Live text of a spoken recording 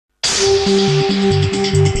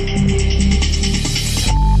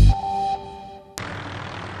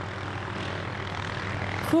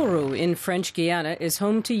in French Guiana is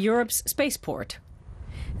home to Europe's spaceport.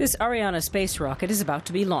 This Arianespace rocket is about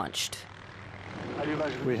to be launched.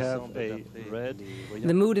 We have a red.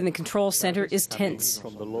 The mood in the control center is tense.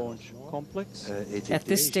 From the launch complex. At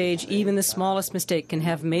this stage, even the smallest mistake can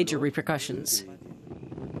have major repercussions.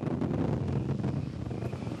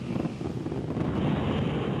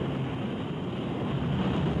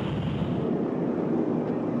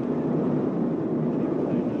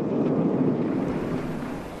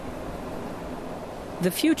 The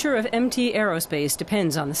future of MT Aerospace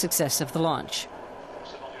depends on the success of the launch.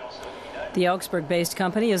 The Augsburg-based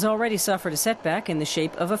company has already suffered a setback in the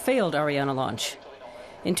shape of a failed Ariane launch.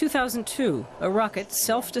 In 2002, a rocket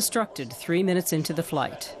self-destructed 3 minutes into the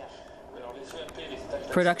flight.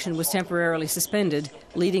 Production was temporarily suspended,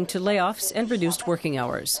 leading to layoffs and reduced working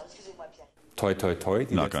hours.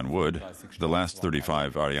 Knock on wood, the last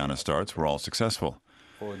 35 Ariane starts were all successful.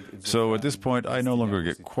 So at this point, I no longer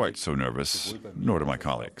get quite so nervous, nor do my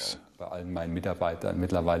colleagues.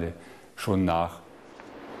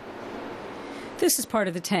 This is part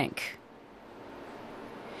of the tank.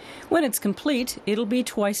 When it's complete, it'll be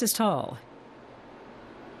twice as tall.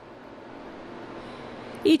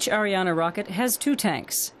 Each Ariane rocket has 2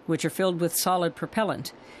 tanks, which are filled with solid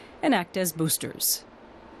propellant and act as boosters.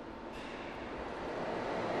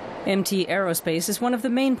 MT Aerospace is one of the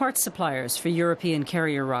main parts suppliers for European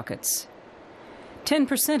carrier rockets.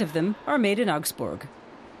 10% of them are made in Augsburg.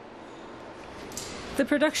 The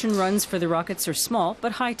production runs for the rockets are small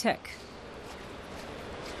but high-tech.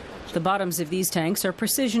 The bottoms of these tanks are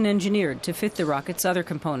precision engineered to fit the rocket's other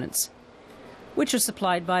components, which are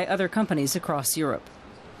supplied by other companies across Europe.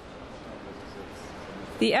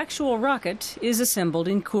 The actual rocket is assembled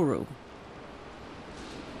in Kourou.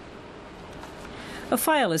 A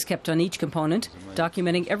file is kept on each component,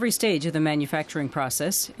 documenting every stage of the manufacturing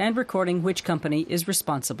process and recording which company is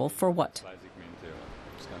responsible for what.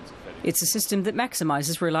 It's a system that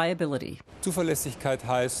maximizes reliability.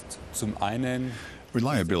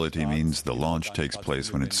 Reliability means the launch takes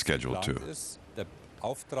place when it's scheduled to. The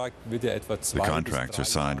contracts are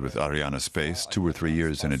signed with Arianespace 2 or 3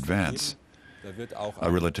 years in advance. A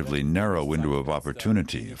relatively narrow window of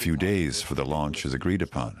opportunity, a few days for the launch, is agreed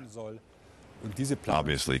upon.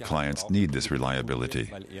 Obviously, clients need this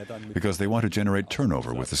reliability because they want to generate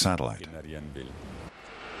turnover with the satellite.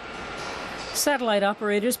 Satellite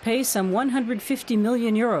operators pay some 150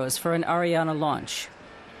 million euros for an Ariane launch.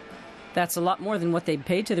 That's a lot more than what they'd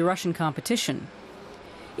pay to the Russian competition.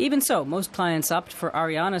 Even so, most clients opt for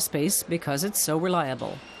Arianespace because it's so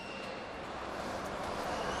reliable.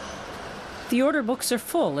 The order books are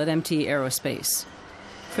full at MT Aerospace.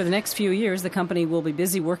 For the next few years, the company will be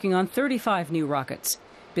busy working on 35 new rockets,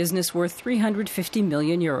 business worth 350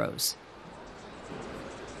 million euros.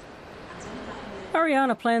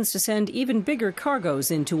 Ariane plans to send even bigger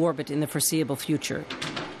cargos into orbit in the foreseeable future.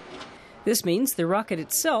 This means the rocket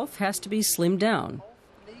itself has to be slimmed down.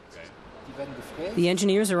 The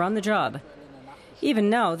engineers are on the job. Even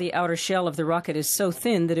now, the outer shell of the rocket is so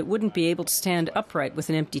thin that it wouldn't be able to stand upright with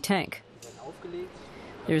an empty tank.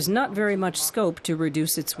 There's not very much scope to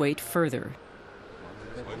reduce its weight further.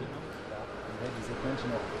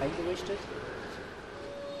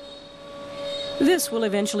 This will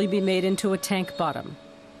eventually be made into a tank bottom.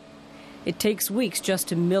 It takes weeks just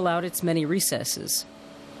to mill out its many recesses.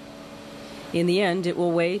 In the end, it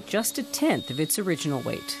will weigh just 1/10 of its original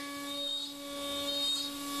weight.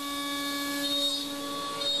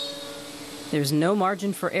 There's no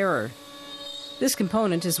margin for error. This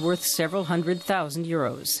component is worth several 100,000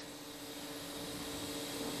 euros.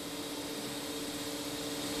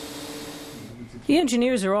 The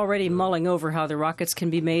engineers are already mulling over how the rockets can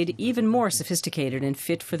be made even more sophisticated and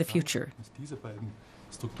fit for the future.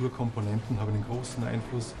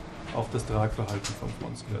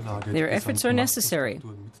 Their efforts are necessary.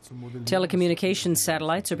 Telecommunications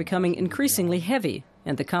satellites are becoming increasingly heavy,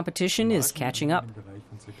 and the competition is catching up.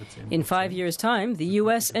 In 5 years' time, the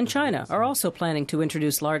US and China are also planning to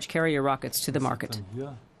introduce large carrier rockets to the market.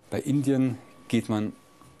 In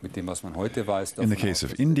the case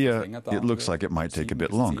of India, it looks like it might take a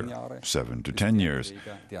bit longer, 7 to 10 years,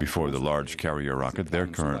 before the large carrier rocket they're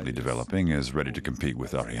currently developing is ready to compete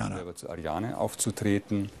with Ariane.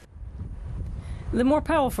 The more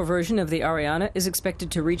powerful version of the Ariane is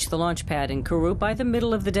expected to reach the launch pad in Kourou by the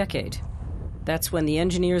middle of the decade. That's when the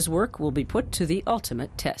engineers' work will be put to the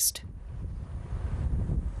ultimate test.